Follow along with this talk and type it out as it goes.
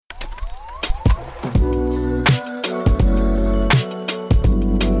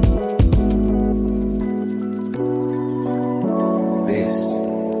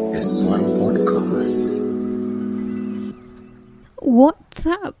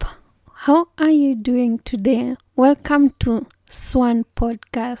up? How are you doing today? Welcome to Swan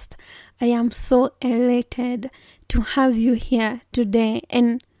Podcast. I am so elated to have you here today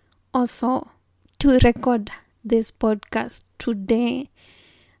and also to record this podcast today.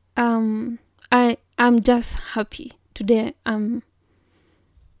 I'm just happy today. I'm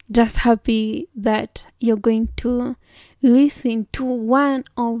just happy that you're going to listen to one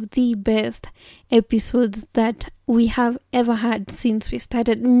of the best episodes that we have ever had since we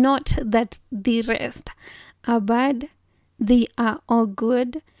started. Not that the rest are bad, they are all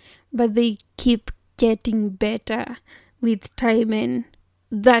good, but they keep getting better with time, and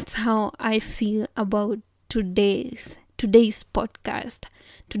that's how I feel about today's podcast,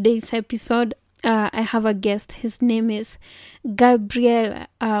 today's episode. I have a guest. His name is Gabriel.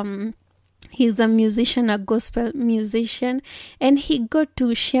 He's a musician, a gospel musician, and he got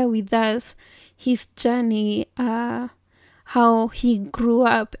to share with us his journey, how he grew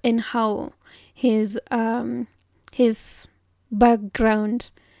up and how his background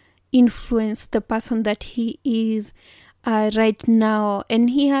influenced the person that he is right now.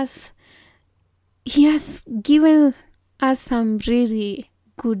 And he has given us some really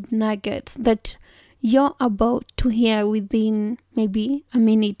good nuggets that you're about to hear within maybe a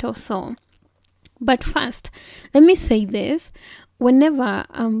minute or so. But first, let me say this. Whenever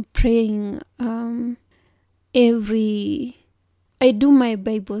I'm praying, I do my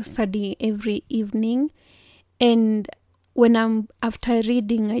Bible study every evening, and when I'm after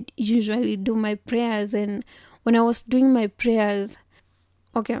reading, I usually do my prayers. And when I was doing my prayers,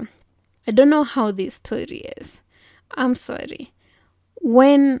 I don't know how this story is. I'm sorry.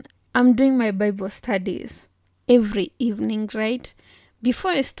 When I'm doing my Bible studies every evening, right?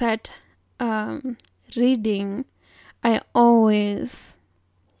 Before I start reading, I always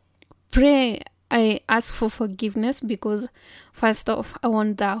pray. I ask for forgiveness because first off, I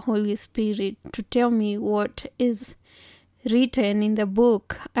want the Holy Spirit to tell me what is written in the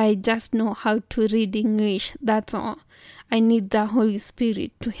book. I just know how to read English. That's all. I need the Holy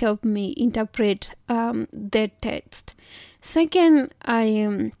Spirit to help me interpret the text. Second,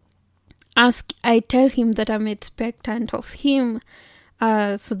 I tell him that I'm expectant of him,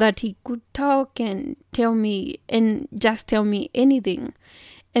 so that he could talk and tell me anything.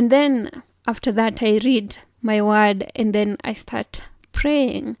 And then after that, I read my word and then I start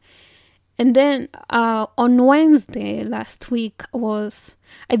praying. And then on Wednesday last week, I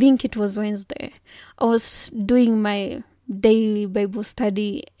think it was Wednesday, I was doing my daily Bible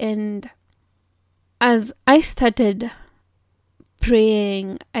study, and as I started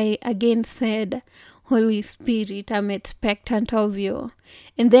praying, I again said, Holy Spirit, I'm expectant of you.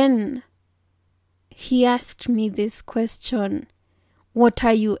 And then he asked me this question, what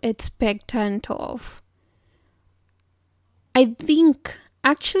are you expectant of? I think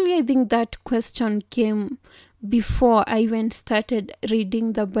that question came before I even started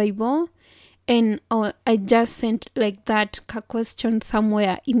reading the Bible. And I just sent like that question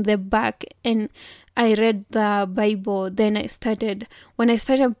somewhere in the back, and I read the Bible. Then when I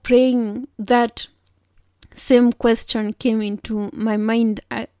started praying, that same question came into my mind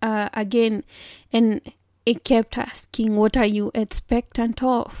again, and it kept asking, what are you expectant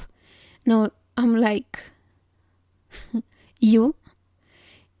of? Now I'm like, you.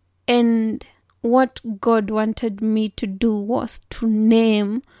 And what God wanted me to do was to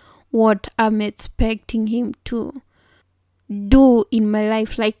name what I'm expecting him to do in my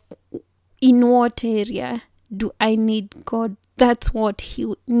life. Like, in what area do I need God? That's what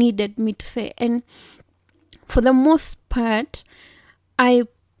he needed me to say. And for the most part, I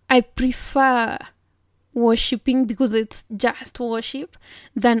prefer worshiping because it's just worship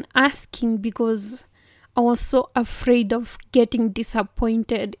than asking, because I was so afraid of getting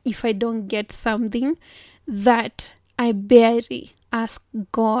disappointed if I don't get something, that I barely ask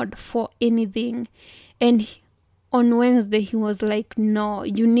God for anything. And on Wednesday, he was like, no,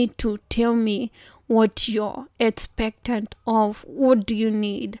 you need to tell me what you're expectant of. What do you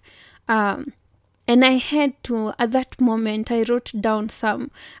need? And I had to, at that moment, I wrote down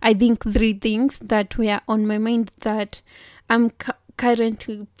I think 3 things that were on my mind that I'm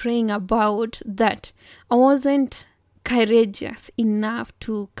currently praying about, that I wasn't courageous enough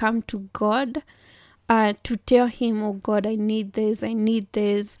to come to God, to tell him, oh God, I need this.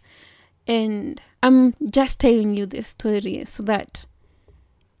 And I'm just telling you this story so that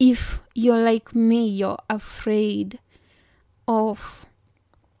if you're like me, you're afraid of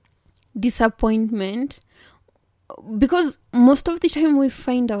disappointment, because most of the time we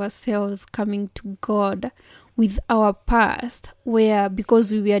find ourselves coming to God with our past, where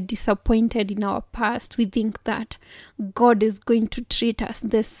because we were disappointed in our past, we think that God is going to treat us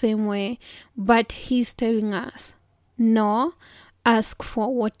the same way. But He's telling us, no, ask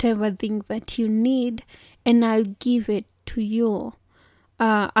for whatever thing that you need and I'll give it to you,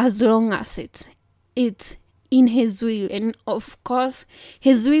 as long as it's in His will. And of course,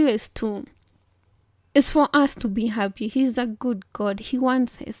 His will is for us to be happy. He's a good God. He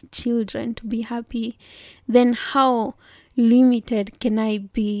wants His children to be happy. Then how limited can I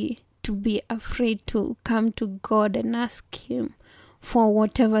be to be afraid to come to God and ask Him for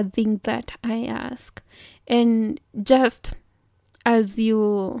whatever thing that I ask? And just as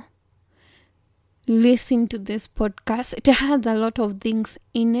you listen to this podcast, it has a lot of things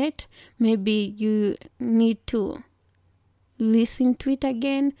in it. Maybe you need to listen to it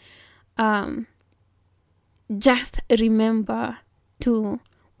again. Just remember to,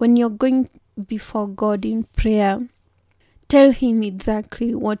 when you're going before God in prayer, tell Him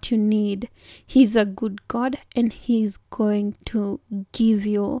exactly what you need. He's a good God and He's going to give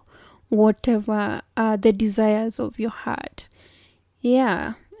you whatever the desires of your heart.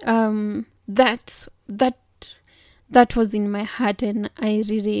 Yeah, that was in my heart, and I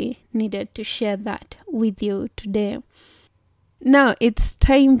really needed to share that with you today. Now it's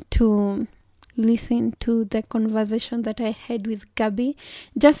time to listen to the conversation that I had with Gabby.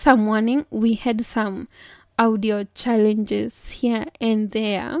 Just some warning, we had some audio challenges here and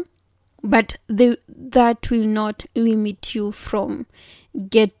there, but that will not limit you from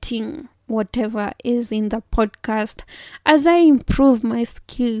getting whatever is in the podcast. As I improve my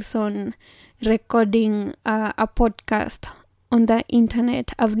skills on recording a podcast on the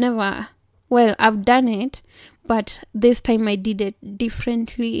internet, I've done it, but this time I did it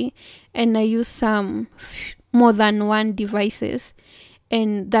differently, and I used more than one devices,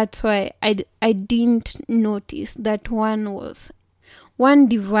 and that's why I didn't notice that one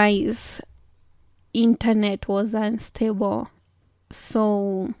device internet was unstable,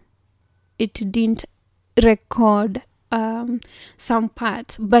 so it didn't record some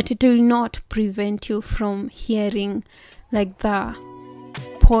parts, but it will not prevent you from hearing like the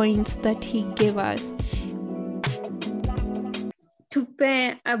points that he gave us. To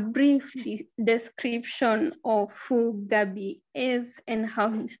pay a brief description of who Gabby is and how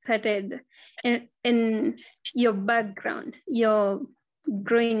he started, and your background, your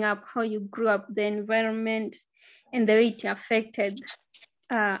growing up, how you grew up, the environment, and the way it affected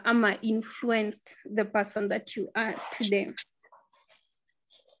influenced the person that you are today.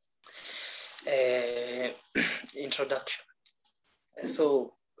 Introduction.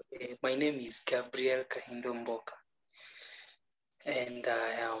 So, my name is Gabriel Mboka, and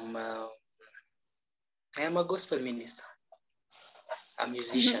I am a gospel minister, a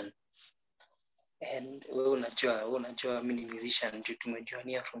musician, and we unajua mimi ni musician juu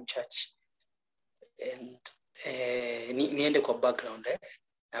tumejuania from church, and niende kwa background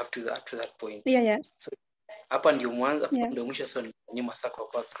up to that point. Yeah. So hapa ndio mwanzo, ndio mwisho, so nyuma sasa kwa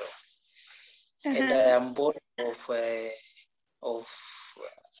background. And I am born of a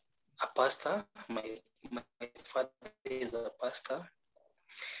pastor. My father is a pastor,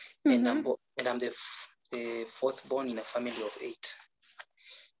 and I'm the fourth born in a family of 8.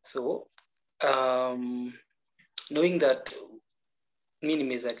 So, knowing that mimi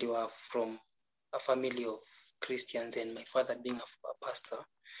nimezaliwa from a family of Christians and my father being a pastor,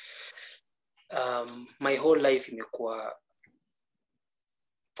 my whole life imekuwa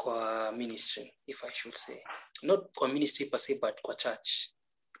kwa ministry, if I should say. Not kwa ministry per se, but kwa church.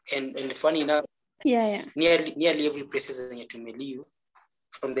 And funny enough, nearly every places zenye tumelive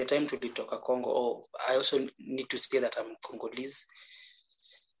from the time tulitoka Congo. I also need to say that I'm Congolese.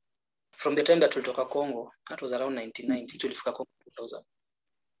 From the time that tulitoka Congo, that was around 1990, tulifika Congo 2000.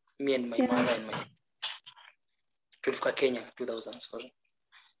 Me and my mother and my sister. Tulifika Kenya 2000, sorry.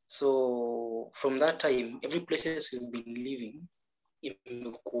 So from that time, every places we've been living,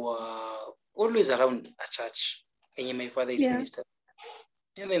 imekuwa always around a church. And my father is minister.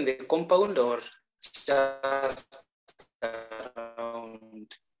 And then the compound or just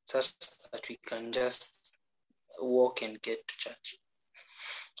around, such that we can just walk and get to church.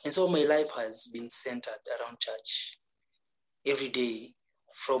 And so my life has been centered around church. Every day,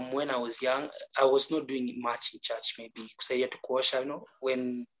 from when I was young, I was not doing much in church, maybe kusaidia tu kuosha,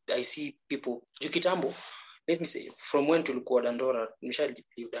 when I see people, Jukitambo, let me say, from when tulikuwa Dandora, initially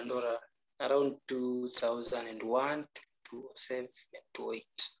lived Dandora around 2001 to 2007 and 2008.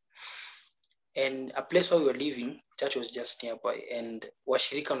 And a place where we were living, church was just nearby, and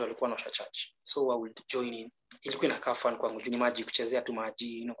washirika ndo walikuwa naosha church. So I would join in. Ilikuwa inakaa fun kwangu, juu ni maji, kuchezea tu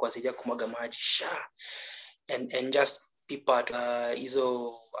maji, kuwasaidia kumwaga maji, and just be part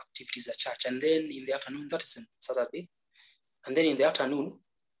hizo activities at church. And then in the afternoon, that is on Saturday, and then in the afternoon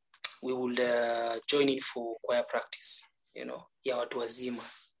we would join in for choir practice, ya watu wazima.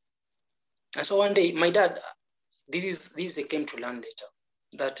 And so one day my dad, this I came to learn later,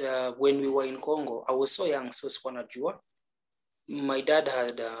 that when we were in Congo, I was so young, so sikuwa my dad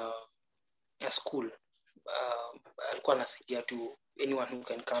had a school, alikuwa anasaidia to anyone who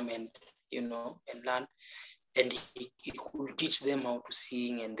can come and and learn, and he could teach them how to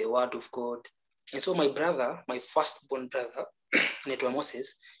sing and the word of God. And so my brother, my firstborn brother, naitwa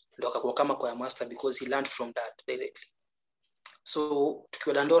Moses, ndo akakuwa kama choir master because he learned from dad directly. So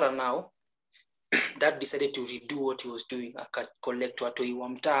tukiwa Dandora now, dad decided to redo what he was doing. Akacollect watoi wa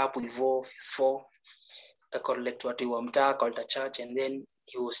mtaa hapo hivyo phase 4, akacollect watoi wa mtaa, called a church, and then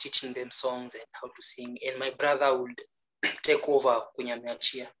he was teaching them songs and how to sing, and my brother would take over kwenye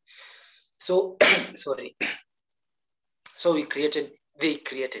ameachia. So sorry. So they created,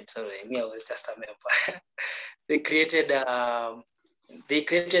 sorry, me, I was just a member. They created a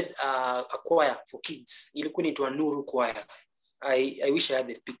choir for kids. Ilikuwa inaitwa Nuru Choir. I wish I had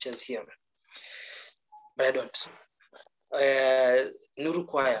the pictures here, but I don't. Nuru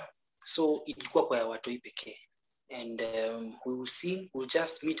Choir. So ilikuwa kwa watoi pekee. And we will sing, we'll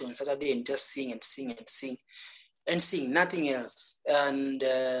just meet on Saturday and just sing and sing and sing and sing, nothing else. And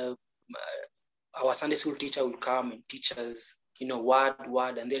our Sunday school teacher will come and teach us,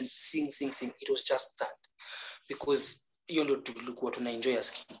 word, and then sing. It was just that, because tulikuwa tuna enjoy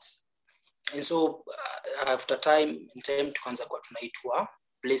as kids. And so after time tukaanza kwa tunaitwa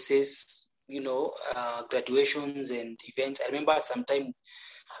places, graduations and events. I remember at some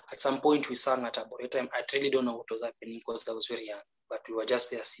point we sang at Arboretum. I really don't know what was happening because I was very young, but we were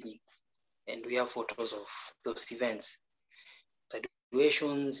just there singing, and we have photos of those events,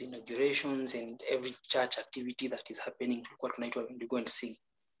 graduations, inaugurations, and every church activity that is happening. We go and sing.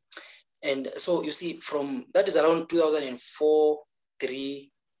 And so you see, from that is around 2004,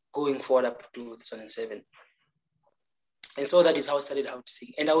 3, going forward up to 2007. And so that is how I started how to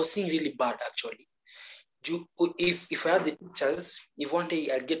sing. And I was singing really bad, actually. If I had the pictures, if one day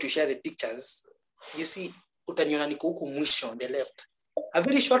I'll get to share the pictures, you see, utaniona niko huku mwisho on the left. A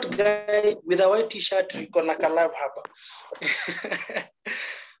very short guy with a white t-shirt, iko na kalav hapa.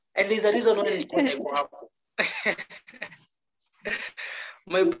 And there's a reason why nilikuwa niko hapo.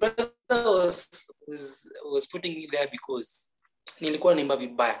 My brother was putting me there because nilikuwa naimba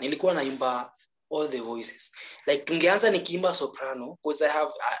vibaya. Nilikuwa naimba all the voices. Like tungeanza nikiimba soprano, because I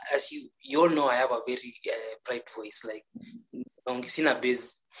have, as you all know, I have a very bright voice, like sina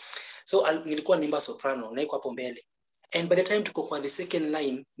bass. So nilikuwa naimba soprano, naiko hapo mbele. And by the time tuko kwa the second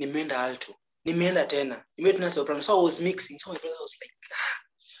line, nimeenda alto. Nimeenda tena. Nimeenda soprano. So I was mixing. So my brother was like,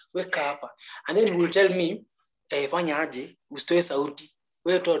 wake up. And then he will tell me, fanya aje, usitoe sauti.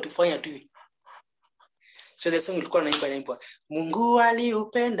 Wewe tufanya tu. So the song ilikuwa naimba, Mungu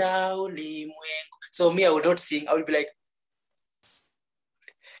aliupenda ulimwengu. So me, I would not sing. I would be like,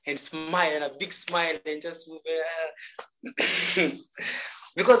 and smile, and a big smile, and just move.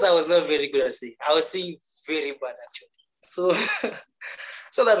 Because I was not very good at singing. I was singing very bad, actually. So,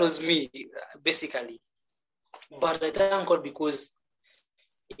 so that was me, basically. But I thank God, because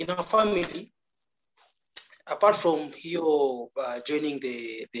in our family, apart from joining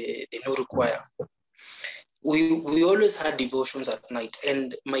the Nuru Choir, we always had devotions at night,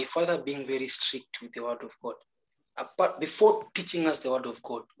 and my father being very strict with the word of God. Before teaching us the word of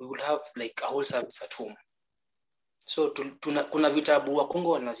God, we would have like a whole service at home. So kuna vitabu wa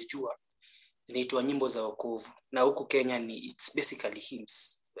Kongo wanazijua, zinaitwa nyimbo za wokovu, na huku Kenya it's basically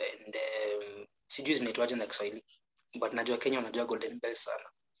hymns, and sijui zinaitwaje na Kiswahili, but najua Kenya wanajua Golden Bells sana.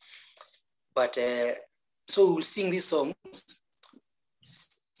 But so we will sing these songs.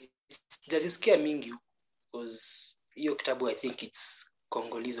 Sijazisikia mingi because hiyo kitabu I think it's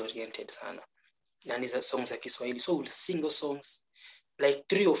Congolese oriented sana, na ni songs za Kiswahili. So we'll sing those songs like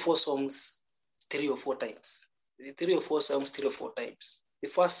 3 or 4 songs 3 or 4 times. 3 or 4 songs 3 or 4 times. The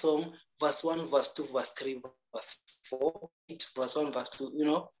first song, verse 1, verse 2, verse 3, verse 4, verse 1, verse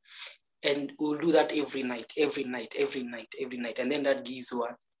 2, and we'll do that every night. And then that gives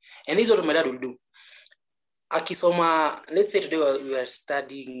one. And this is what my dad will do. Akisoma, let's say today we are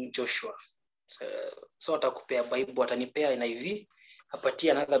studying Joshua. So atakupea Bible, atanipea NIV,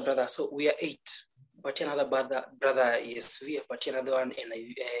 apatia another brother. So we are 8. Apatia another brother ESV, apatia another one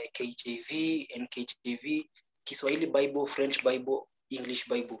NIV, KJV, NKJV, Kiswahili Bible, French Bible, English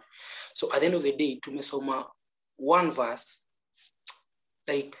Bible. So at the end of the day, tumesoma one verse,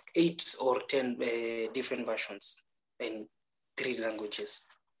 like 8 or 10 different versions in 3 languages.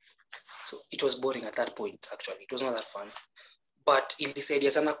 So it was boring at that point. Actually, it was not that fun, but it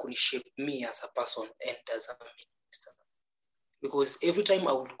decided sana kunishape me as a person and as a minister, because every time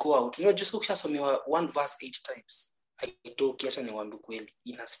I would go out, just ukishasomewa one verse 8 times, haitoki, acha niwaambie kweli,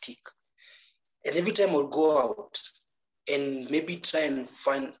 ina stick. And every time I would go out and maybe try and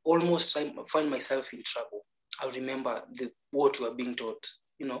find myself in trouble, I'll remember what you are being taught,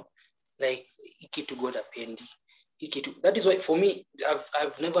 like ikitu God apendi. That is why for me,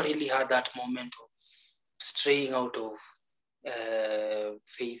 I've never really had that moment of straying out of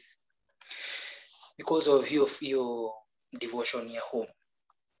faith because of your devotion in your home.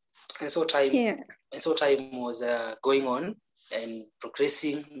 And so time was going on and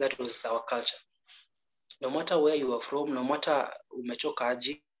progressing. That was our culture. No matter where you are from, no matter umechoka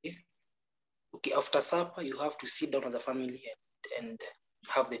aje, okay, after supper you have to sit down as a family and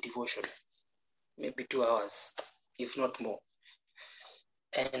have the devotion, maybe 2 hours, if not more,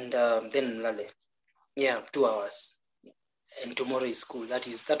 and then lale, 2 hours, and tomorrow is school.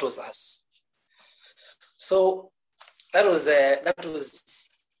 That was us. So that was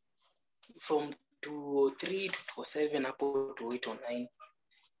from 2003 to 2007 up to 2009.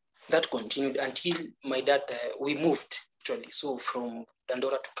 That continued until my dad, we moved actually, so from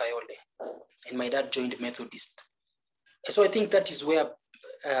Dandora to Kayole, and my dad joined Methodist. So I think that is where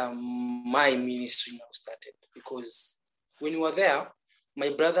my ministry now started, because when we were there, my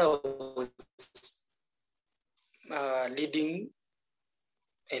brother was leading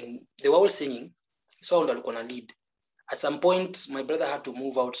and they were all singing, so ndo alikuwa na lead. At some point my brother had to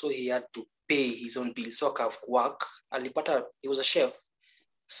move out, so he had to pay his own bill, so akave work. He was a chef,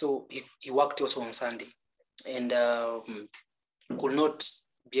 so he worked also on Sunday and could not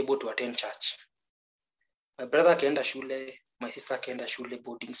be able to attend church. My brother akaenda shule, my sister akaenda shule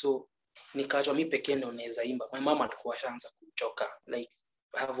boarding, so nikaachwa mimi pekee ndo naweza imba. My mom alikuwa shaanza kuchoka, like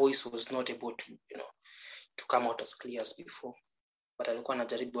her voice was not able to to come out as clear as before, but alikuwa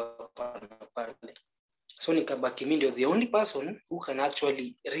anajaribu hapa na pale. So nikabaki mimi ndio the only person who can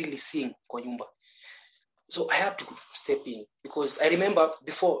actually really sing kwa nyumba. So I had to step in, because I remember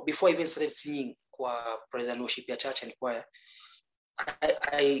before I even started singing kwa praise and worship ya church and choir,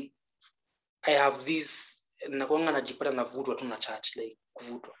 I have this, nakuanga najipata navutwa tu na church, like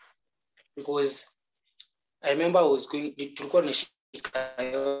kuvutwa, because I remember I was going, tulikuwa na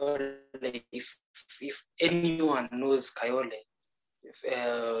Kayole. If anyone knows Kayole,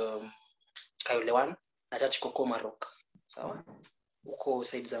 Kayole 1 na church Kokoma Rock, sawa, uko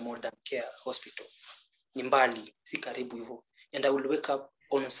side za Modern Care Hospital, ni mbali, si karibu hivyo. And I will wake up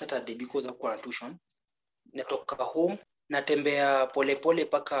on Saturday because of tuition, natoka home, natembea pole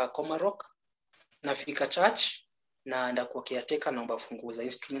paka Kokoma Rock, nafika church na ndakuwa caretaker, naomba funguo za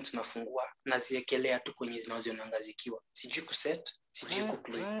instruments, nafungua naziekelea tu kwenye zinazoangazikiwa, sijui kuset, sijui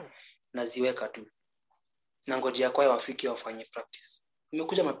kuplay, naziweka tu na ngojea kwaya wafiki wafanye practice.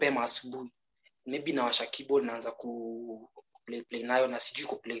 Nimekuja mapema asubuhi, maybe nawasha keyboard naanza play nayo na sijui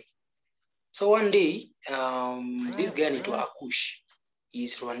kuplay. So one day this guy anaitwa Akush, he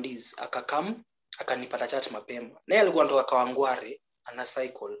is Rwandese, akakam akanipata church mapema. Naye alikuwa anatoka Kawangware, ana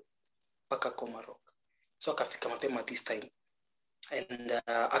cycle paka Kokoma Rock, so akafika mapema this time, and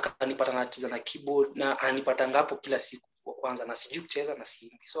akanipata nacheza na keyboard, na ananipata ngapo kila siku kwa kwanza, na sijui kucheza na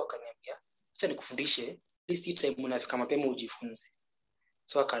siimbi. So akaniambia acha nikufundishe, this time unafika mapema ujifunze.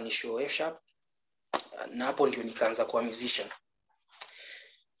 So akanishow F sharp, na hapo ndio nikaanza kuwa musician.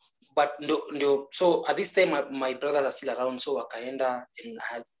 But so at this time my brothers are still around, so wakaenda and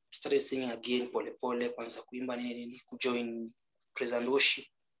I started singing again pole kwanza kuimba nini kujoin praise and worship.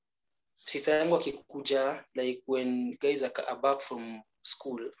 Sister yangu akikuja, like when guys are back from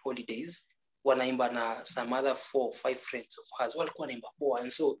school holidays, wanaimba na some other 4-5 friends of hers, walikuwa naimba poa,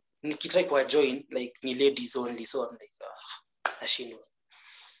 and so nikitry to join, like ni ladies only, so I'm like ashindwa.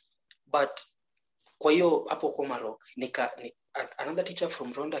 But kwa hiyo hapo Kokoma Rock another teacher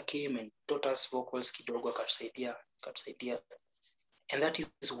from Rwanda came and taught us vocals kidogo, akatusaidia, and that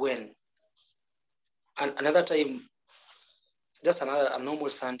is when another time, just a normal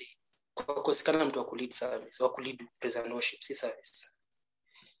Sunday, kukosekana mtu wa kulead service, wa kulead praise and worship, si service,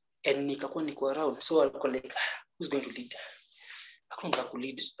 and niko around, so alikuwa like who's going to lead, hakuna mtu wa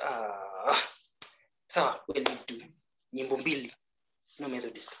kulead. Sawa, well, lead to nyimbo mbili, no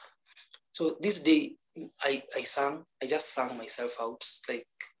Methodist. So this day I just sang myself out, like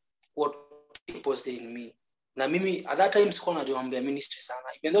what people say in me. Na mimi at that time sikuwa najua mambo ya ministry sana,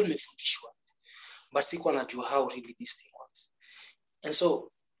 even though nimefundishwa, but sikuwa najua how really this thing works. And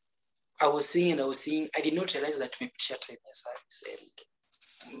so I was singing. I did not realize that tumepitisha time ya service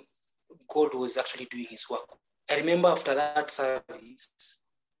and God was actually doing his work. I remember after that service,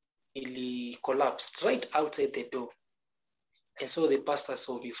 collapsed right outside the door. And so the pastor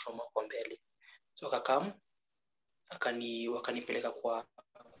saw me from hapo mbele. So wakanipeleka kwa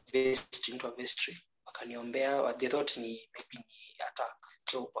vestry, into a vestry. Wakaniombea, they thought maybe ni attack.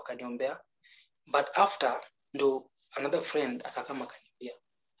 So wakaniombea. But after, ndo another friend akakama akaniambia,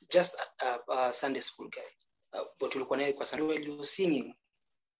 just a Sunday school guy. But tulikuwa naye kwa Sunday, while you were singing.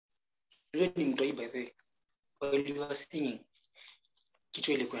 Ni mtoi by the way. While you were singing,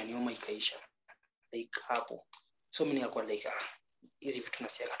 kichwa ilikuwa nioma ikaisha. Like hapo. So mimi nikakuwa like hizi vitu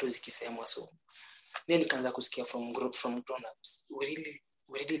nasikia tu zikisemwa. So then nikaanza kusikia from grown-ups, we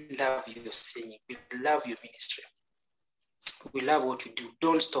really love your singing, we love your ministry, we love what you do,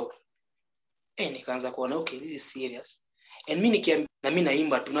 don't stop. Nikaanza kuona okay, this is serious. And mimi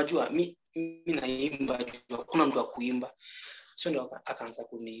naimba, tunajua mimi naimba, hakuna mtu wa kuimba. So ndio akaanza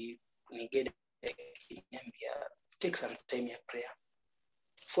kunigeda kuniambia take some time ya prayer,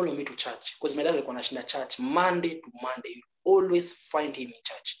 follow me to church, because my dad alikuwa anashinda church Monday to Monday. You always find him in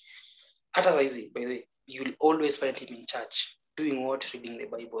church. Hata saizi, by the way, you'll always find him in church doing what? Reading the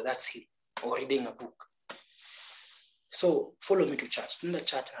Bible. That's him. Or reading a book. So follow me to church. Nenda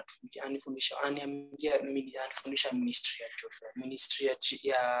church anifundisha ministry ya Joshua, ministry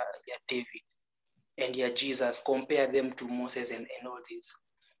ya David and ya Jesus. Compare them to Moses and all this.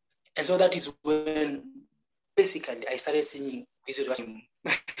 And so that is when basically I started singing.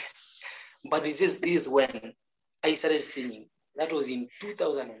 But this is when I started singing. That was in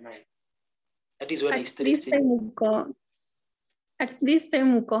 2009. That is when I started singing. At this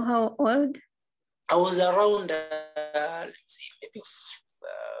time, Uko, how old? I was around, let's see, maybe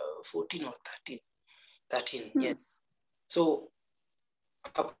 14 or 13. 13, yes. So,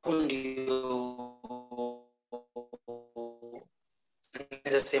 hapo ndio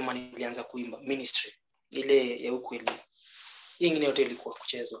naweza sema nilianza kuimba ministry ile ya ukweli. Ingine yote ilikuwa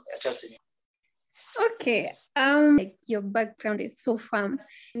kuchezwa ya church. Okay, like your background is so firm.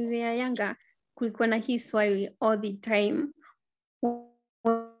 When we are younger, kulikuwa na hii swali all the time.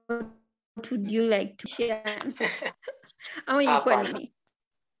 What would you like to share? Ama ilikuwa nini?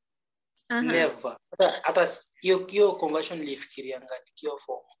 Never. Hata hiyo conversion nilifikirianga nikiwa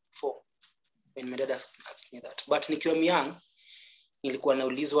form 4 when my dad asked me that. But nikiwa young nilikuwa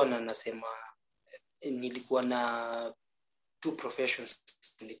naulizwa na nasema nilikuwa na 2 professions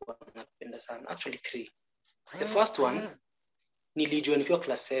nilikuwa napenda sana, actually 3. The first one nilijua nikiwa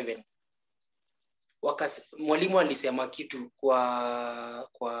class 7. Mwalimu alisema kitu kwa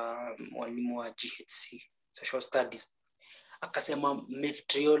mwalimu wa GHC social studies, akasema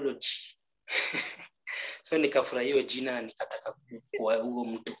meteorology. So nikafurahi hiyo jina na nikataka kuwa huo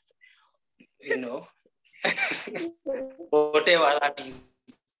mtu, you know. Whatever that is,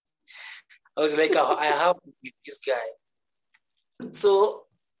 I was like, I have to be this guy. So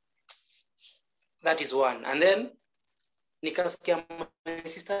that is one. And then nikasikia my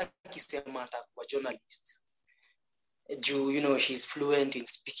sister akisema atakuwa journalist. You know, she's fluent in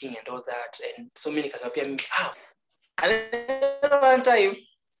speaking and all that. And so many nikasema pia mimi. And then one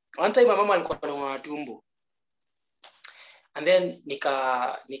time my mama alikuwa na matumbo. And then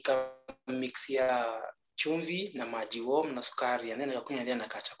nika mixia chumvi na maji warm na sukari, and then nikakunywa ndio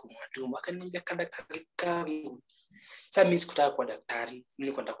nakaacha kumwatumbo. Akaniambia daktari kangu. Sasa mimi sikutaka kuwa daktari,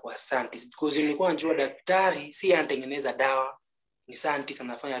 nilikuwa nataka kuwa scientist, because nilikuwa najua daktari si anatengeneza dawa, ni scientist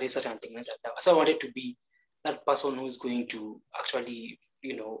anafanya research anatengeneza dawa. So I wanted to be that person who is going to actually,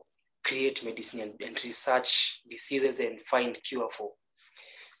 you know, create medicine and research diseases and find cure for.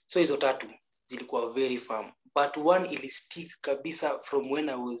 So hizo 3 zilikuwa very firm, but one ilistick kabisa from when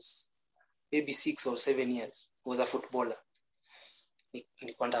I was maybe 6 or 7 years. I was a footballer.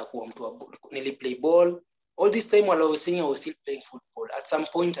 Nilikuwa nataka kuwa mtu wa ball. Niliplay ball. All this time while I was singing, I was still playing football. At some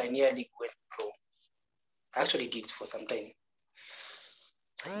point, I nearly went pro. I actually did it for some time.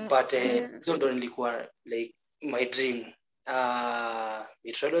 But so ndo nilikuwa like my dream.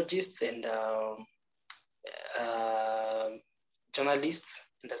 Meteorologist and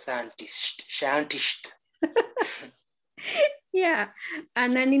journalist and a scientist. Yeah.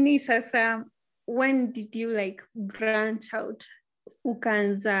 And nini sasa, when did you like branch out?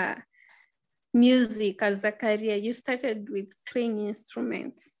 Ukaanza music as a career? You started with playing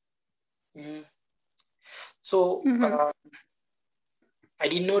instruments. So I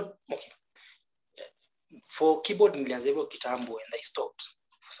did not, okay. For keyboard nilianza hivyo kitambo and I stopped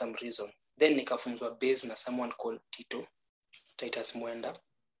for some reason. Then nikafunzwa bass na someone called Titus Mwenda.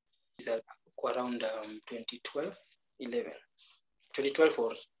 Is around 2012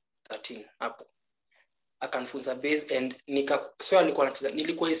 or 13 hapo. Akanfunza bass and so alikuwa anacheza,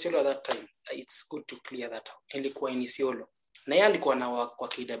 nilikuwa Isiolo at that time. It's good to clear that out. Nilikuwa in Isiolo. na yeye alikuwa na work kwa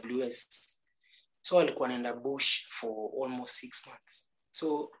KWS, so alikuwa anaenda bush for almost 6 months.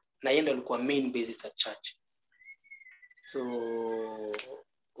 So na yeye ndo alikuwa main basis at church. So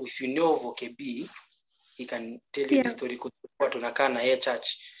if you know Vokebi, he can tell you the story. Kwa tunakaa na yeye church,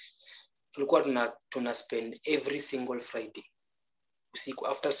 tulikuwa tuna spend every single Friday usiku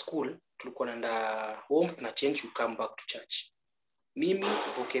after school, tulikuwa naenda home, tuna change, we come back to church. Mimi,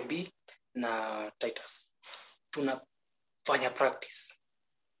 Vokebi na Titus tunafanya practice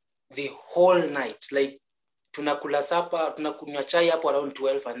the whole night, like tunakula sapa, tunakunywa chai hapo around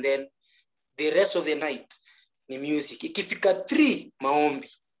 12, and then the rest of the night ni music. Ikifika 3 maombi,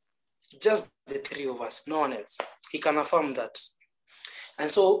 just the 3 of us, no one else. He can affirm that.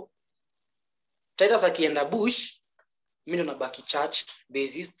 And so Titus akienda bush, mimi ndo nabaki church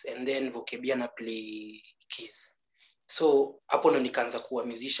bassist, and then Vokebi na play keys. So hapo ndo nikaanza kuwa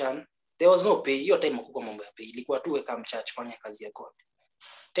musician. There was no pay hiyo time, hakukuwa mambo ya pay, ilikuwa tu weka church, fanya kazi ya God.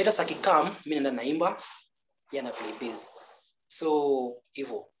 Titus akikam, mimi naenda naimba, yeye ana play bass. So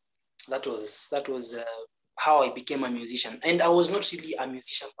hivyo, that was how I became a musician. And I was not really a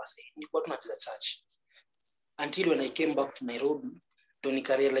musician per se, nilikuwa tunacheza church until when I came back to Nairobi, ndo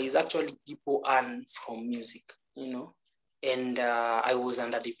nika realize actually people earn from music, you know. And I was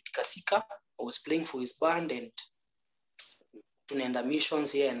under David Kasika. I was playing for his band, and tunaenda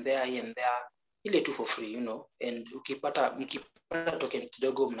missions here and there, ile tu for free, you know. And mkipata token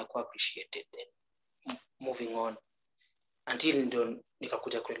kidogo mnakuwa appreciated, and moving on until ndo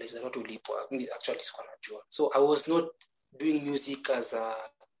nikakuja kurealize watu ulipwa. Actually sikuwa najua, so I was not doing music as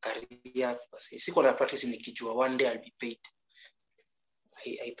a career. Sikuwa na practice nikijua one day I'll be paid.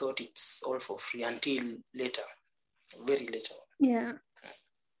 I thought it's all for free until later, very later. Yeah.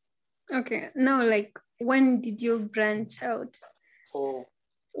 Okay, now like when did you branch out?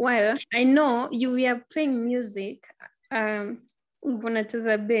 Well, I know you were playing music,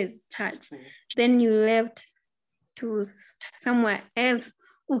 unacheza bass church, then you left to somewhere else,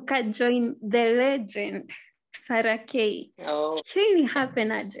 uka join the legend Sarah K. Really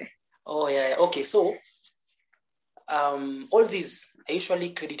happened aje? Yeah. Okay, so all this I usually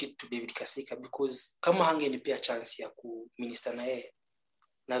credit it to David Kasika, because kama hangenipea chance ya ku minister na yeye,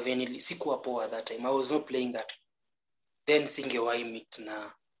 na venili sikuwa poa that time, I was not playing that, then singewahi meet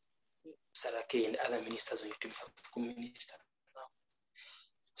na Sarah K and other ministers when you have to minister now.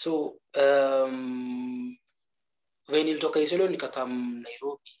 So when nilitoka Isiolo nikakam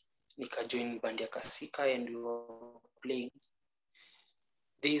Nairobi, nika join band ya Kasika, and we were playing.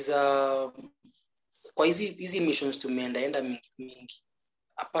 There's kwa hizi missions tumeenda mingi,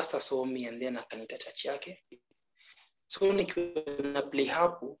 a pastor saw me and then akanita church yake. So nikiwa na play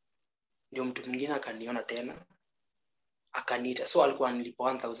hapo, ndio mtu mwingine akaniona tena, akanita. So alikuwa anilipa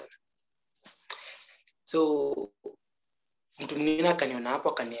 1000. So mtu mwingine akaniona hapo,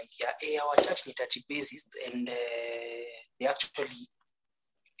 akaniambia our church ni church bassist, and they actually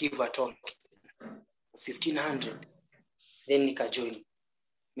give a talk 1500. Then nika join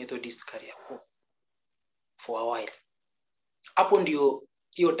Methodist career for a while. Hapo ndio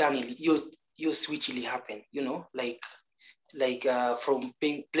hiyo turn, hiyo switch ili happen, you know, like from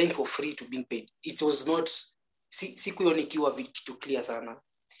playing for free to being paid. It was not siku hiyo nikiwa vitu clear sana.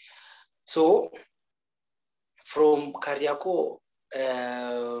 So from Kariako,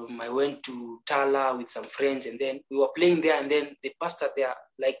 I went to Tala with some friends, and then we were playing there, and then the pastor there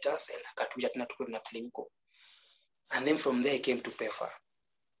liked us, and akatuja tena tukuna playing ko. And then from there I came to Pefa.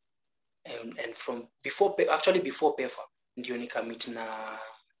 And from before Pefa ndio nika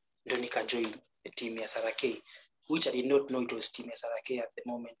join the team ya Sarah K, which I did not know it was team ya Sarah K at the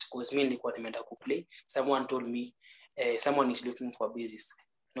moment, because me nilikuwa nimeenda ku play. Someone told me someone is looking for a bassist,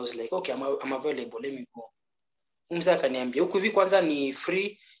 and I was like, okay, I'm available, let me go. Umza akaniambia huku hivi kwanza ni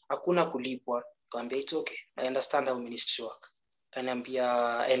free, hakuna kulipwa. Nikamwambia it's okay, I understand how ministry work.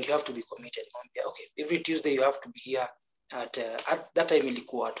 Akaniambia and you have to be committed. Nikamwambia okay, every Tuesday you have to be here at that time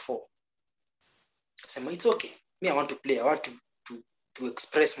ilikuwa at 4. Sema it's okay, me I want to play, I want to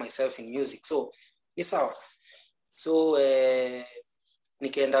express myself in music, so ni sawa. So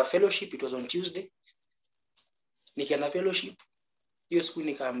nikaenda fellowship, it was on Tuesday. Nikaenda fellowship, hiyo siku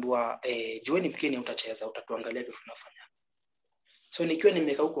nikaambiwa join mkeni, utacheza, utatuangalia vile tunafanya. So nikiwa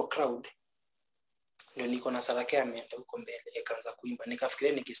nimekaa huko crowd, ndio niko na Sarah K ameenda huko mbele, akaanza kuimba.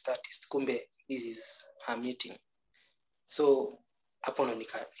 Nikafikiria ni guest artist, kumbe this is her meeting. So hapo ndo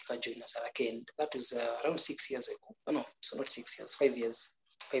nika join na Sarah K, and that was around 6 years ago. No, so not 6 years,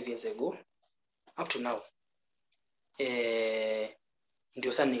 5 years ago up to now.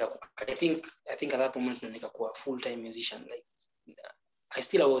 Ndio sana I think at that moment nikakuwa full time musician. Like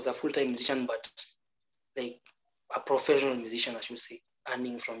I was a full time musician, but like a professional musician, I should say,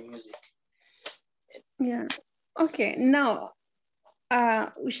 earning from music. Yeah. Okay. Now,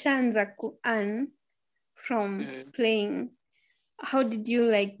 ushaanza ku earn from playing. How did you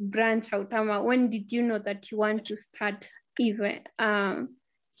like branch out? When did you know that you want to start even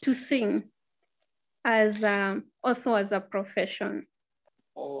to sing as also as a profession?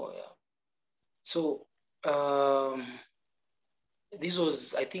 Oh yeah. So this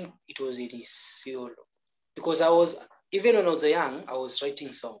was, I think it was in Seoul, because even when I was young, I was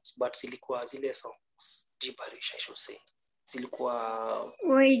writing songs, but zilikuwa zile songs gibberish, I should say. Zilikuwa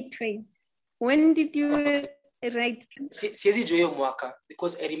Wait. When did you write? Siwezi jua hiyo mwaka,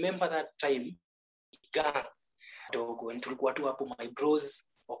 because I remember that time gang dogo, and tulikuwa tu hapo my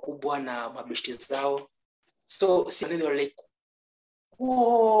bros wakubwa na mabeshte zao, so they were like,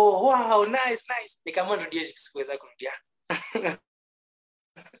 oh wow, nice. Nikamwa ndio sikuweza kurudia.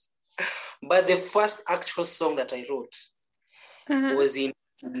 But the first actual song that I wrote was in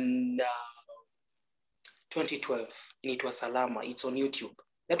 2012, and it was Salama. It's on YouTube.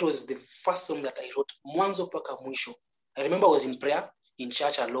 That was the first song that I wrote, mwanzo mpaka mwisho. I remember I was in prayer in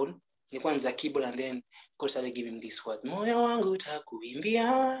church alone. Nilikuwa nza keyboard, and then God started giving me this word, moyo wangu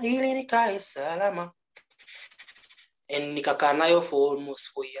utakuimbia ili nikae salama. And nikakaa nayo for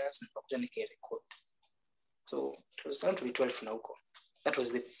almost 4 years, nikakuja nikarecord. So it was around 2012 na huko. That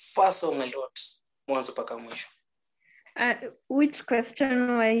was the first song I wrote, mwanzo mpaka mwisho. Which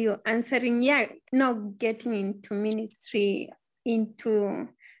question were you answering? Yeah, now getting into ministry, into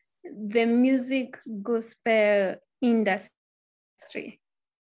the music gospel industry.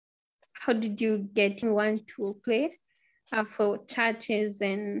 How did you get want to play for churches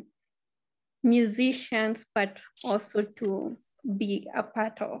and musicians, but also to be a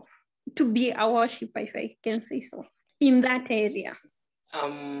part of, to be a worshiper, if I can say so, in that area?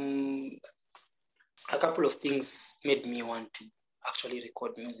 A couple of things made me want to actually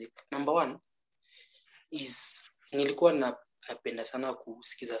record music. Number one is nilikuwa napenda sana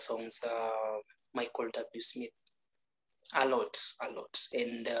kusikiza songs Michael W. Smith a lot,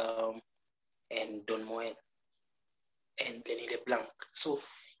 and Don Moen and Lenny LeBlanc. So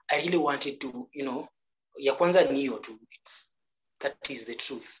I really wanted to, ya kwanza ni hiyo tu, that is the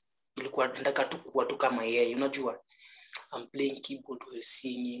truth. Nilikuwa nataka tu kuwa tu kama yeye, unajua I'm playing keyboard while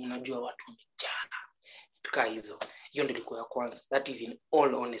singing, unajua watu wamejaa tuka hizo. Hiyo ndio ilikuwa ya kwanza. That is in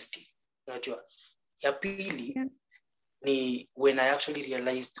all honesty. Unajua. Ya pili ni when I actually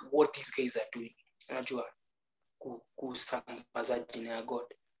realized what these guys are doing. Unajua kusambaza jina ya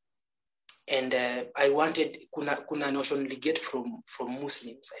God. And I wanted kuna notion we get from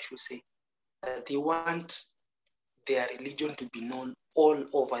Muslims, I should say, that they want their religion to be known all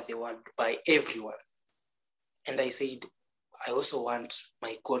over the world by everyone. And I said, I also want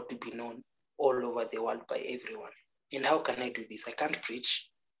my God to be known all over the world by everyone. And how can I do this? I can't preach.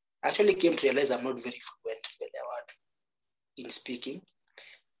 I actually came to realize I'm not very fluent in speaking,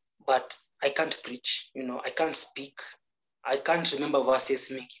 but I can't preach. I can't speak. I can't remember verses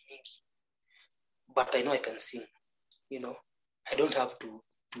mingi. But I know I can sing. I don't have to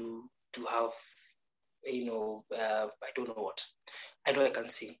have, I don't know what. I know I can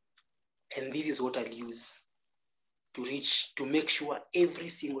sing. And this is what I'll use to make sure every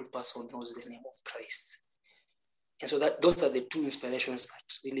single person knows the name of Christ. And so those are the two inspirations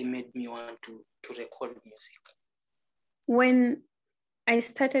that really made me want to record music. When I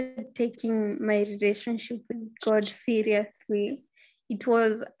started taking my relationship with God seriously,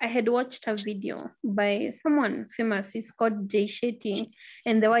 I had watched a video by someone famous. It's called Jay Shetty,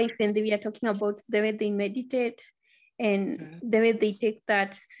 and the wife, and they were talking about the way they meditate and the way they take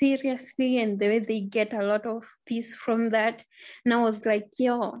that seriously and the way they get a lot of peace from that. And I was like,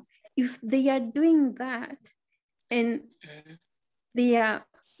 if they are doing that and they are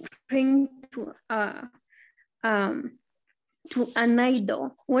praying to an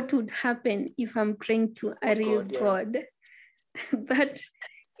idol, what would happen if I'm praying to a real God? That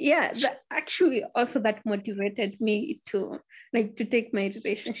actually also that motivated me to take my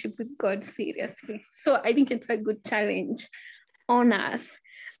relationship with God seriously. So I think it's a good challenge on us.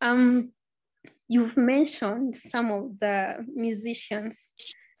 You've mentioned some of the musicians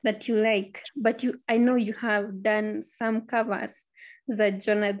that you like, but I know you have done some covers that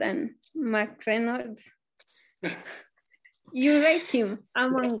Jonathan McReynolds. You like him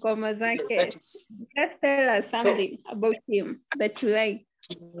among ngoma zake. Just tell us something about him that you like.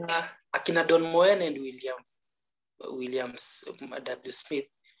 Akina Don Moen and Williams W. Smith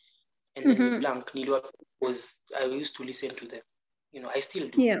and then Blanc, I used to listen to them. I still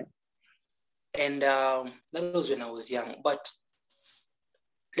do. Yeah. And that was when I was young. But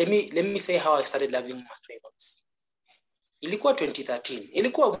let me say how I started loving McReynolds. ilikuwa 2013,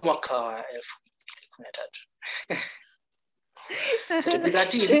 ilikuwa mwaka wa 2013. So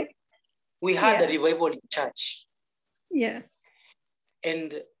 2013 we had a revival in church.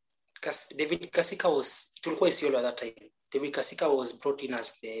 And David Kasika was, tulikuwa Isiolo at that time. David Kasika was brought in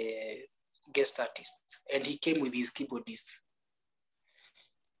as the guest artist, and he came with his keyboardist.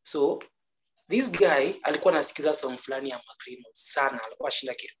 So this guy alikuwa anasikiza song fulani ya Macrino sana, alikuwa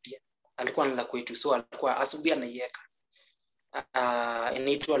shinda kirudia, alikuwa anala kwetu, so alikuwa asubuhi anaiweka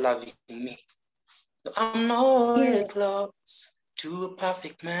inaitwa Loving Me. I'm not close to a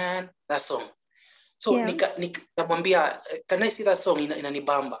perfect man, that song. So nikamwambia, can I see that song?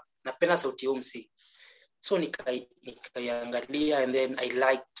 Inanibamba, napenda sauti ya msi. So nikaiangalia, and then I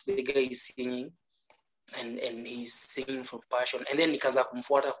liked the guy is singing, and he's singing from passion. And then nikaanza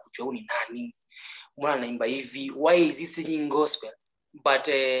kumfuata kujua ni nani, mbona anaimba hivi, why is he singing gospel? But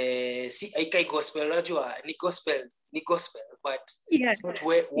see, aikai gospel, unajua ni gospel, but it's not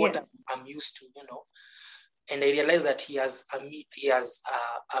what I'm used to, you know. And I realized that he has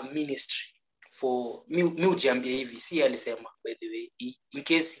a ministry for miujiambia hivi, si alisema, by the way, in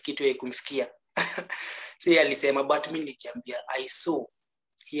case kitu haikumfikia. Si alisema, but mimi nilikiambia, I saw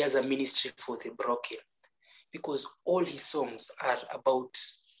he has a ministry for the broken, because all his songs are about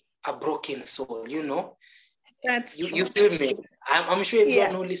a broken soul, you know. That's you feel me? I'm sure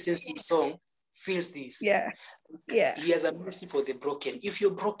everyone who listens to the song feels this. He has a ministry for the broken. If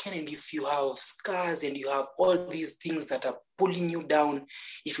you're broken and if you have scars and you have all these things that are pulling you down,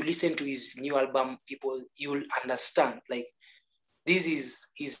 if you listen to his new album, people, you'll understand, like, this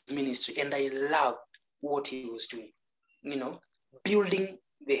is his ministry. And I loved what he was doing, you know, building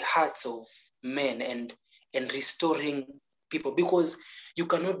the hearts of men and restoring people, because you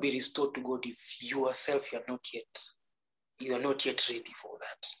cannot be restored to God if yourself you are not yet ready for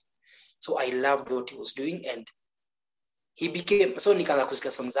that. So I loved what he was doing, and he became, so nikaanza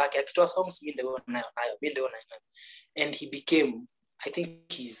kusikia songs zake, akitoa songs mimi ndio nayo, and he became, I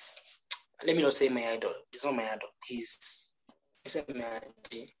think he's, let me not say my idol, he's not my idol, he's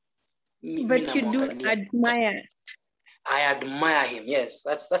but you do admire. I admire him. Yes,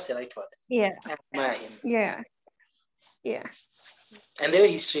 that's the right word. I admire him. Yeah. And the way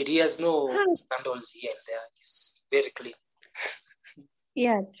he's straight, he has no scandals here and there. He's very clean.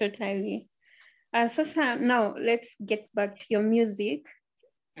 Yeah, totally. So now let's get back to your music.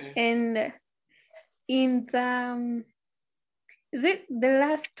 And in the is it the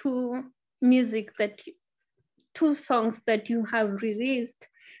last two songs that you have released,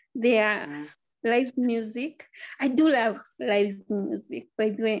 they are live music? I do love live music, by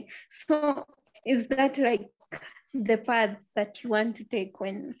the way. So is that like the path that you want to take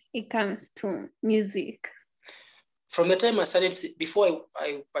when it comes to music? From the time I started, before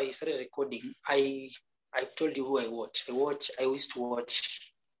I started recording, I've told you who I watch. I used to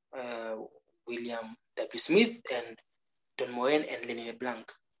watch William W. Smith and Don Moen and Lenny LeBlanc,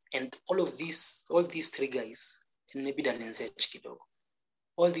 and all these three guys, and maybe Daniel Kidogo,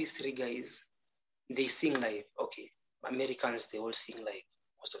 all these three guys, they sing live. Okay, Americans, they all sing live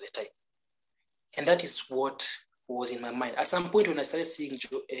most of the time, and that is what was in my mind. At some point when I started seeing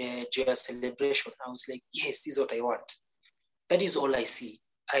Joyous Celebration, I was like, yes, this is what I want. That is all I see.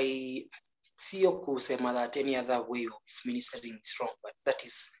 I see kusema that any other way of ministering is wrong, but that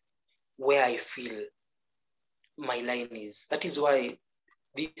is where I feel my line is. That is why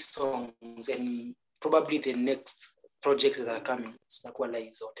these songs and probably the next projects that are coming, Stakwa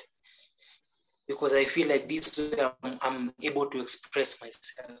Lives out, because I feel like this way I'm able to express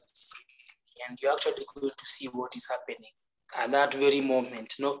myself freely, and you're actually going to see what is happening at that very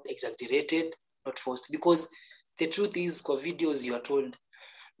moment, not exaggerated, not forced, because the truth is, for videos you are told,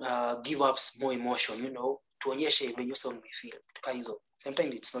 give up more emotion, you know, tuonyeshe venye song we feel.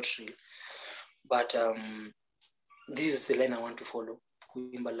 Sometimes it's not real, but this is the line I want to follow.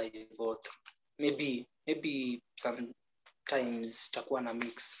 Kuimba live or maybe sometimes takuwa na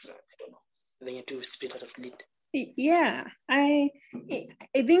mix. I don't know. Venye tu split out of lead. Yeah, I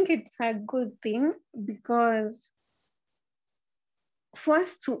think it's a good thing, because for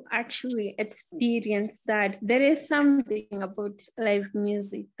us to actually experience that, there is something about live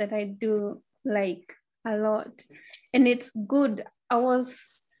music that I do like a lot, and it's good.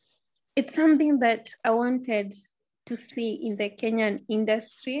 It's something that I wanted to see in the Kenyan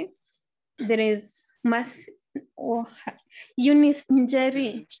industry. There is Eunice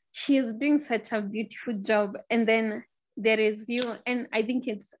Njeri. She is doing such a beautiful job, and then there is you, and I think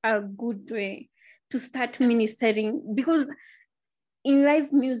it's a good way to start ministering, because in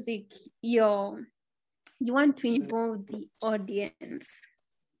live music, you want to involve the audience.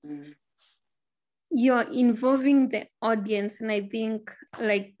 you're involving the audience, and I think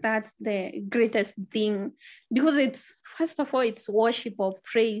like that's the greatest thing, because it's, first of all, it's worship or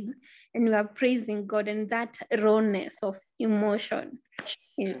praise, and you are praising God, and that rawness of emotion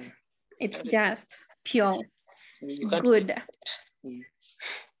is, it's just pure good.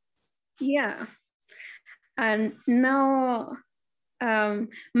 Yeah. And now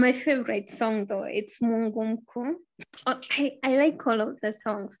my favorite song though, it's Mungu Mkuu. I like all of the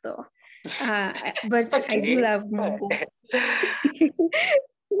songs though, but okay. I do love Mungu.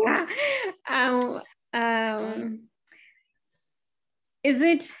 Yeah. Is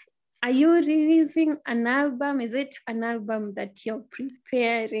it, are you releasing an album? Is it an album that you're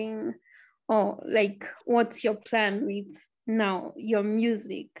preparing, or like what's your plan with now your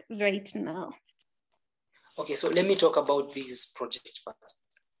music right now? Okay, so let me talk about this project first.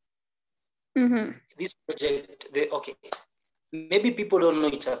 Mm-hmm. This project, okay, maybe people don't know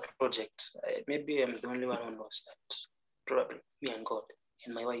it's a project. Maybe I'm the only one who knows that. Probably me and God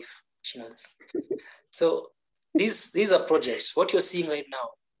and my wife, she knows. So this is a project. What you're seeing right now,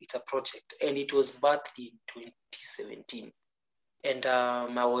 it's a project, and it was birthed in 2017. And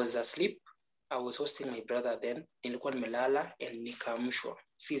I was asleep. I was hosting my brother then. Nilikuwa nimelala and nikaamshwa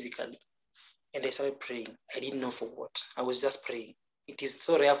physically. And I started praying. I didn't know for what. I was just praying. It is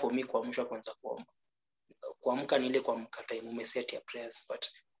so rare for me kuamshwa kwanza kuomba. Kuamka ni ile kuamka time umeset your prayers, but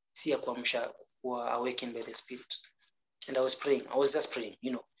si ya kuamsha kuwa awakened by the Spirit. And I was praying. I was just praying,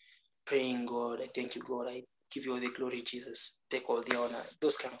 praying, God, I thank you, God. I give you all the glory, Jesus. Take all the honor.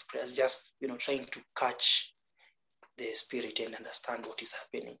 Those kind of prayers, just, trying to catch the Spirit and understand what is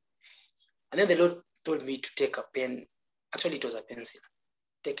happening. And then the Lord told me to take a pen. Actually, it was a pencil.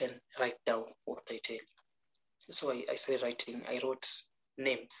 Take and write down what I tell you. So I started writing. I wrote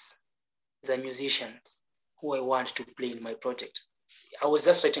names, the musicians who I want to play in my project. I was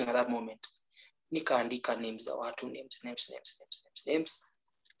just writing at that moment. Nikaandika names, the watu, names,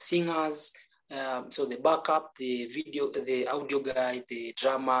 singers. So the backup, the video, the audio guy, the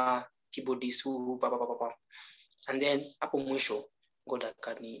drama, keyboardist, and then hapo mwisho God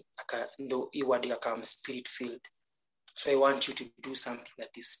ndo iwadi akam spirit filled. So I want you to do something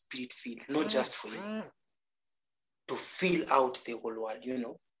that is spirit filled, not just for you, to fill out the whole world.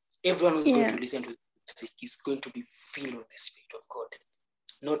 Everyone who's going to listen to music is going to be filled with the Spirit of God,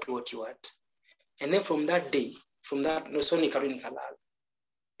 not what you want. And then from that, no so nikarudi nikalala.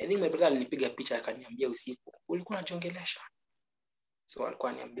 I think my brother alinipiga picha akaniambia usiku, ulikuwa unajongelesha. So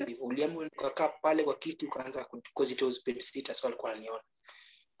alikuwa ananiambia hivyo, uliamua ukakaa pale kwa kiti ukaanza, because it was bedsitter, so alikuwa ananiona.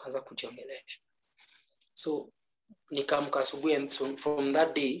 Kaanza kujongelesha. So nikamka asubuhi, and so from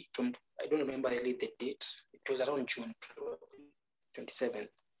that day, I don't remember really the date. It was around June 27th.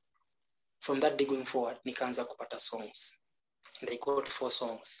 From that day going forward, nikaanza kupata songs. And I got 4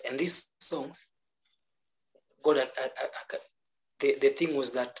 songs. And these songs, God, the thing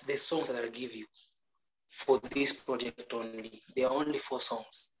was that the songs that I'll give you for this project only, they are only 4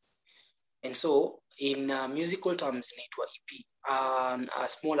 songs. And so in musical terms, inaitwa EP. A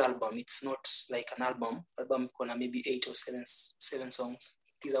small album, it's not like an album. Album gonna maybe 8 or 7 songs.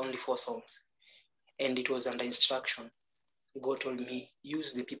 These are only 4 songs. And it was under instruction. God told me,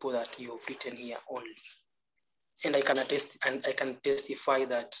 use the people that you have written here only. And I can testify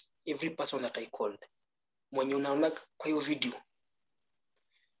that every person that I called, when you now like kwa hiyo video,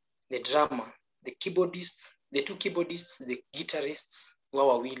 the drummer, the keyboardists, the 2 keyboardists, the guitarists,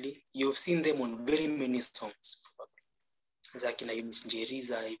 wawili, you've seen them on very many songs. Zakina Eunice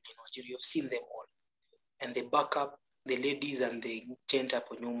Njeriza, you've seen them all. And the backup, the ladies and the gent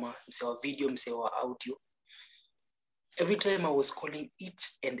hapo nyuma, msewa video, msewa audio. Every time I was calling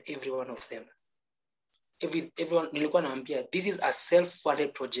each and every one of them. Everyone, nilikuwa naambia, this is a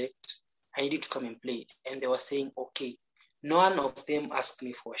self-funded project. I need you to come and play. And they were saying, okay. None of them asked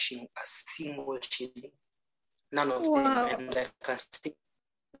me for a single shilling. None of them. And I can see,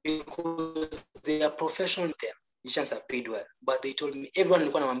 because they are professional there. Musicians are paid well. But they told me, everyone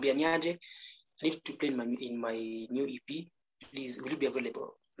nilikuwa naambia niaje, I need to play in my new EP. Please, will you be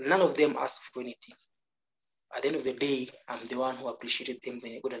available? None of them asked for anything. At the end of the day, I'm the one who appreciated them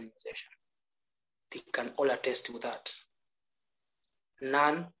when they got an musician. They can all attest to that.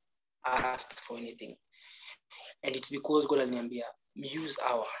 None asked for anything. And it's because God aliniambia, use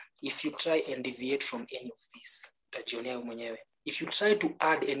our. If you try and deviate from any of this, utajionea mwenyewe. If you try to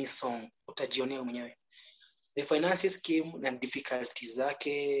add any song, utajionea mwenyewe. The finances came and difficulties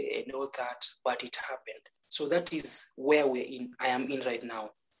zake and all that, but it happened. So that is where I am in right now.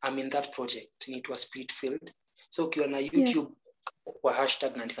 I'm in that project. It was spirit filled. So ukiwa na YouTube kwa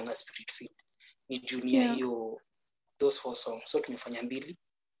hashtag naandikanga spirit filled. Ni junior hiyo those 4 songs. So tumefanya 2,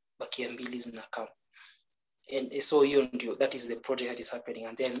 bakia 2 zinakam. And so that is the project that is happening.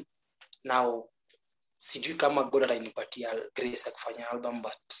 And then now sijui kama God atanipatia grace ya kufanya album,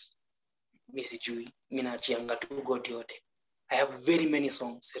 but mi sijui, mi naachianga tu God yote. I have very many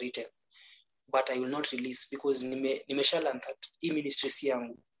songs written, but I will not release because nimesha learn that hii ministry si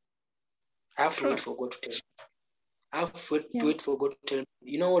yangu. I have to wait for God to tell me. I have to wait for God to tell me,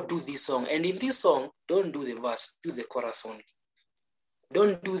 you know what, do this song. And in this song, don't do the verse, do the chorus only.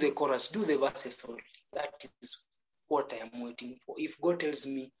 Don't do the chorus, do the verses only. That is what I am waiting for. If God tells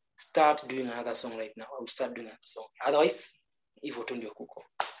me, start doing another song right now, I will start doing another song. Otherwise, if kuko.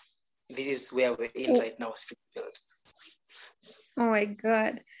 This is where we're in right now, Spirit-filled. Oh my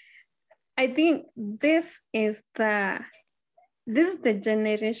God. I think this is the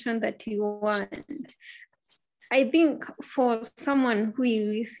generation that you want. I think for someone who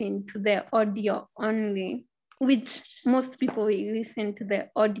will listen to the audio only, which most people will listen to the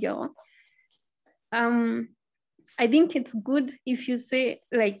audio, I think it's good if you say,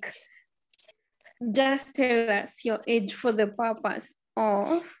 like, just tell us your age for the purpose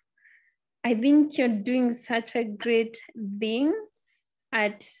of, I think you're doing such a great thing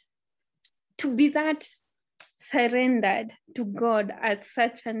to be that surrendered to God at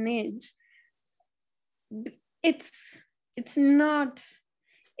such an age. It's not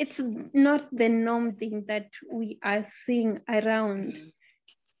the norm thing that we are seeing around.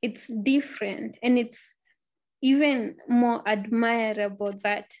 It's different, and it's even more admirable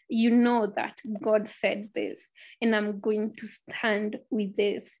that you know that God said this, and I'm going to stand with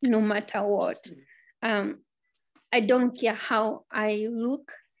this no matter what. I don't care how I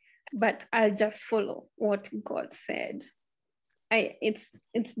look, but I'll just follow what God said. It's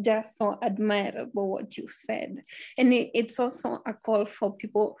just so admirable what you said, and it's also a call for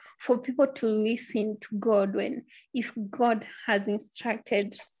people to listen to God. When if God has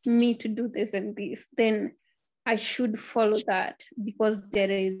instructed me to do this and this, then I should follow that, because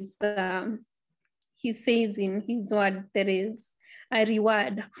there is he says in his word there is a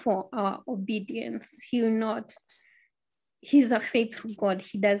reward for our obedience. He's a faithful God.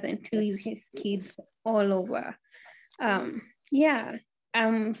 He doesn't leave his kids all over. Yeah,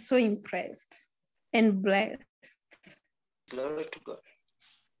 I'm so impressed and blessed. Glory to God.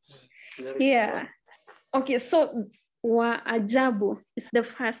 Yeah. Okay, so Wa Ajabu is the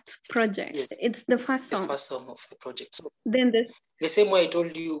first project. Yes. It's the first song. The first song of the project. So then the same way I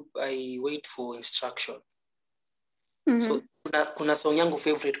told you, I wait for instruction. Mm-hmm. So kuna song yangu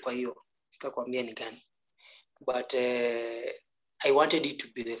favorite kwa hiyo. Sitakwambia ni gani. But I wanted it to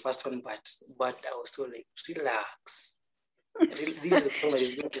be the first one, but I was so like, relax. This is the song that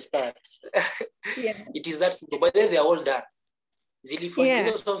is going to start. Yeah. It is that simple. But then they are all done.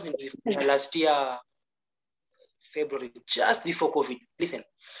 Those songs in last year, February, just before COVID. Listen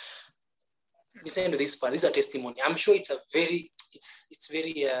to this part. This is a testimony. I'm sure it's very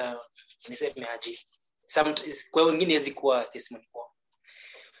kwa wengine hezi kuwa testimony.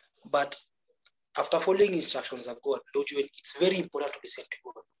 But after following instructions of God, it's very important to listen to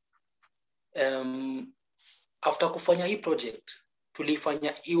God. After kufanya hii project,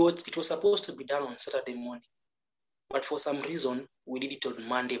 it was supposed to be done on Saturday morning. But for some reason, we did it on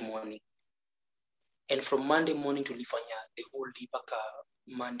Monday morning. And from Monday morning to tulifanya the whole day baka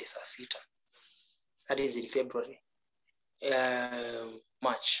Monday saa 6. That is in February.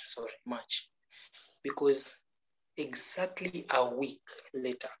 March. Because exactly a week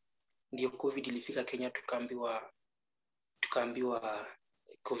later, ndio COVID ilifika Kenya, tukaambiwa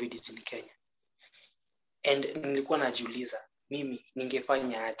COVID is in Kenya. And nilikuwa najiuliza mimi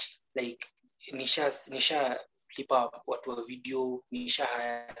ningefanya aje, like nisha lipa watu wa video, nisha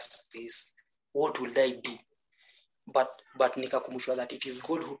hire space, what will I do? But nikakumbushwa that it is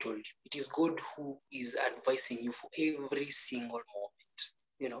God who told you. It is God who is advising you for every single moment,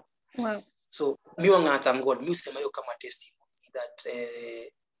 you know. Wow. So miwanga thank God, mi usema hiyo kama testimony that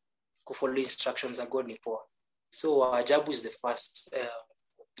kufollow instructions za God ni poa. So Ajabu is the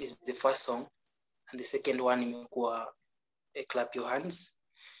first song, and the second one imekuwa Clap Your Hands.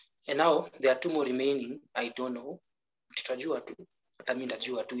 And now there are 2 more remaining. I don't know. Tutajua tu. Hata mimi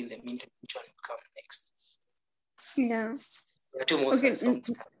najua tu in the meantime which one will come next. Yeah. There are 2 more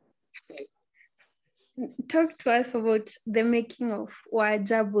songs. Talk to us about the making of Wa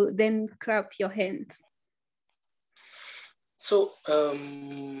Ajabu, then Clap Your Hands. So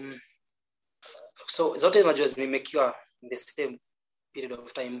zote najua zimemekiwa in the same period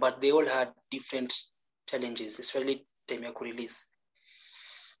of time, but they all had different challenges, especially time ya release.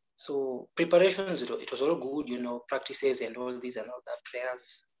 So preparations, it was all good, you know, practices and all this and all that,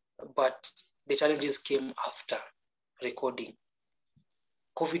 prayers. But the challenges came after recording.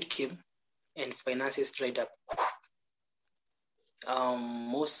 COVID came, and finances dried up.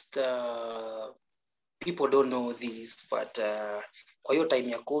 Most people don't know this, but kwa hiyo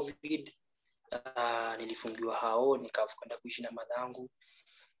time ya COVID nilifungiwa hao, nikakwenda kuishi na madhangu.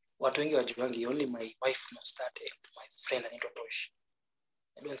 Watu wengi wajuangi, only my wife knows that and my friend anaitwa Tosh.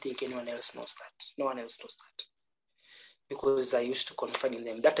 I don't think anyone else knows that. No one else knows that. Because I used to confide in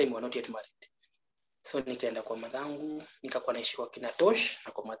them. That time we were not yet married. So nikaenda kwa madhangu, nikakuwa naishi kwa kina Tosh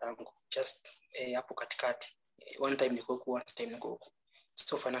na kwa madhangu. Just hapo katikati. One time niko huku, one time niko huku.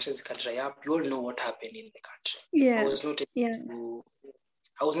 So finances zika dry up. You all know what happened in the country. Yeah. I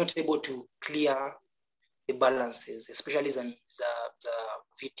was not able to clear the balances, especially the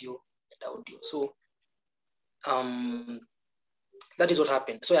video and audio. So that is what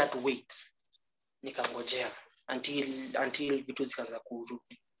happened. So I had to wait. Nikangojea until vitu zikaanza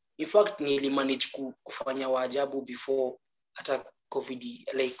kurudi. In fact, nilimanage kufanya waajabu before hata COVID,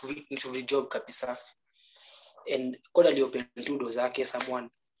 like to job kabisa. And God aliopen 2 doors zake, someone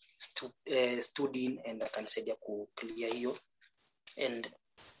stood in and akanisaidia ku clear hiyo. And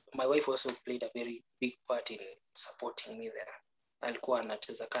my wife also played a very big part in supporting me there. Alikuwa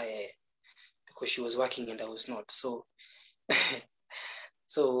anacheza kaya because she was working and I was not. So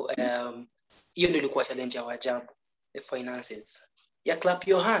hiyo ndio ilikuwa challenge ya wajabu, the finances. Ya clap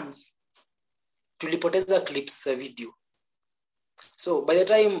your hands. Tulipoteza clips za video. So by the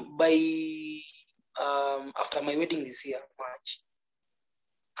time after my wedding this year March,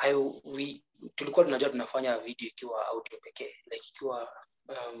 tulikuwa tunajua tunafanya video ikiwa audio pekee, like ikiwa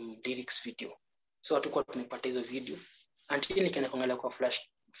lyrics video. So hatukuwa tumepata hizo video until nikaenda kuangalia kwa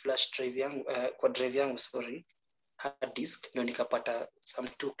flash drive yangu, kwa drive yangu hard disk, ndio nikapata some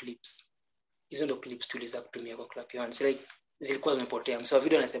 2 clips. Hizo ndio clips tuliza kutumia kwa clap your hands. Like zilikuwa zimepotea. So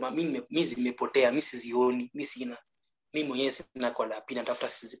video anasema mimi zimepotea, mimi sizioni, mimi sina. Mimi mwenyewe sina kwa lapi, natafuta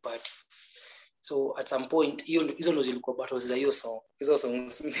sizipati. So at some point hizo ndio zilikuwa battles za hiyo song. Hizo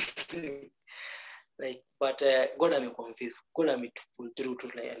songs like, but God amekuwa faithful. God amepull through to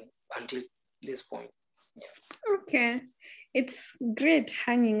until this point. Yeah. Okay. It's great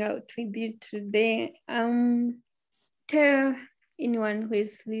hanging out with you today. Tell anyone who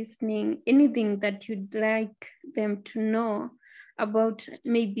is listening anything that you'd like them to know about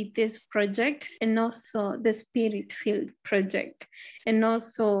maybe this project, and also the Spirit-Filled project, and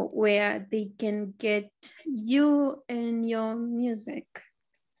also where they can get you and your music.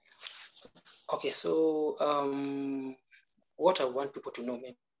 Okay, so what I want people to know,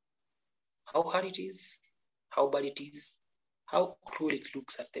 maybe how hard it is, how bad it is, how cruel it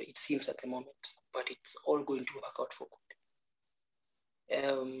looks it seems at the moment, but it's all going to work out for good.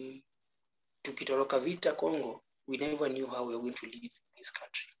 Tukitoroka vita Congo, we never knew how we were going to live in this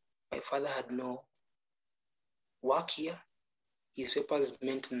country. My father had no work here. His papers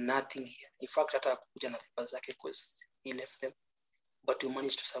meant nothing here. In fact, hata hakuja na papers zake because he left them. But we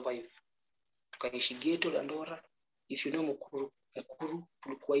managed to survive. Tukaishi ghetto la Ndora. If you know Mukuru,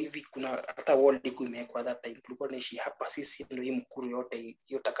 tulikuwa hivi, kuna hata wall liko imewekwa that time. Tulikuwa tunaishi hapa sisi, ndio hii Mukuru yote,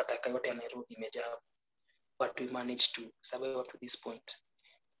 hiyo takataka yote ya Nairobi imejaa. But we managed to survive up to this point.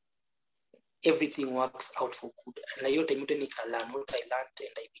 Everything works out for good. And I learned what I learned,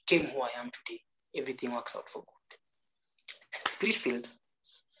 and I became who I am today. Everything works out for good. Spirit-Filled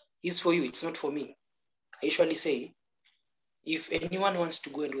is for you, it's not for me. I usually say, if anyone wants to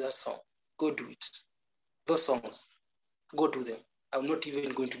go and do that song, go do it. Those songs, go do them. I'm not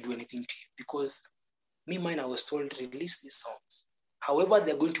even going to do anything to you, because mine, I was told, release these songs. However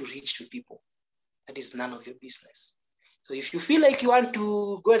they're going to reach to people, that is none of your business. So if you feel like you want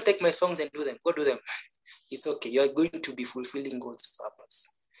to go and take my songs and do them, go do them. It's okay. You are going to be fulfilling God's purpose.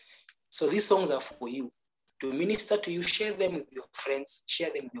 So these songs are for you, to minister to you. Share them with your friends.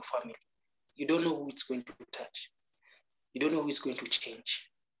 Share them with your family. You don't know who it's going to touch. You don't know who is going to change.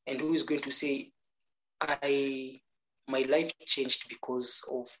 And who is going to say, my life changed because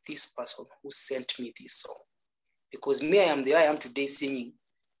of this person who sent me this song. Because me, I am the I am today, singing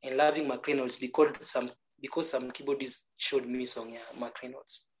and loving Mark Reynolds because some keyboardists showed me song, Mark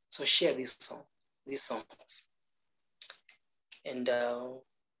Reynolds. So share these songs. And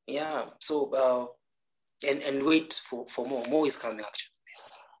and wait for more. More is coming actually.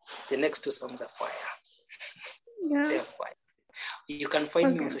 The next 2 songs are fire. Yeah. They are fire. You can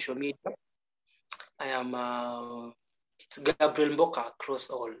find me on social media. I am it's Gabriel Mboka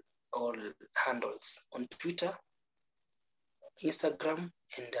across all handles on Twitter, Instagram,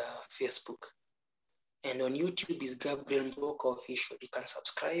 and Facebook. And on YouTube is Gabriel Mboka Official. You can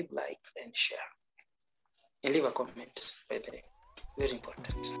subscribe, like, and share. And leave a comment, by the way. Very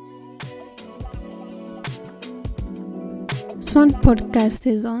important. Swan Podcast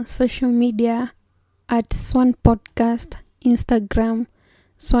is on social media at Swan Podcast, Instagram,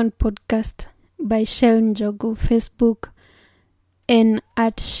 Swan Podcast by Shell Njogu, Facebook, and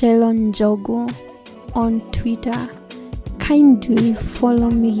at Shell Njogu on Twitter. Kindly follow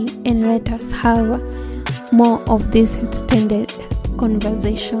me and let us have more of these extended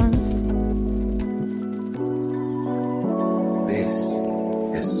conversations.